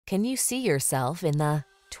Can you see yourself in the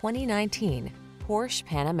 2019 Porsche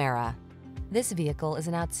Panamera? This vehicle is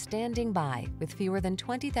an outstanding buy with fewer than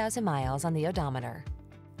 20,000 miles on the odometer.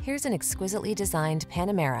 Here's an exquisitely designed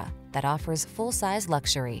Panamera that offers full-size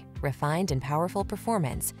luxury, refined and powerful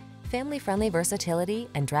performance, family-friendly versatility,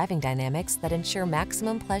 and driving dynamics that ensure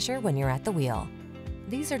maximum pleasure when you're at the wheel.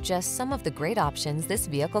 These are just some of the great options this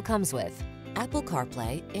vehicle comes with: Apple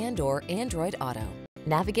CarPlay and/or Android Auto,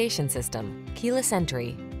 navigation system, keyless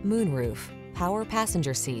entry, moonroof, power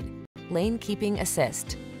passenger seat, lane keeping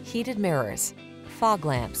assist, heated mirrors, fog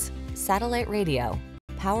lamps, satellite radio,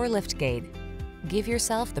 power liftgate. Give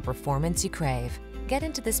yourself the performance you crave. Get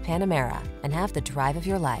into this Panamera and have the drive of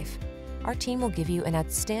your life. Our team will give you an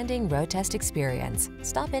outstanding road test experience.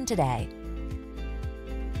 Stop in today.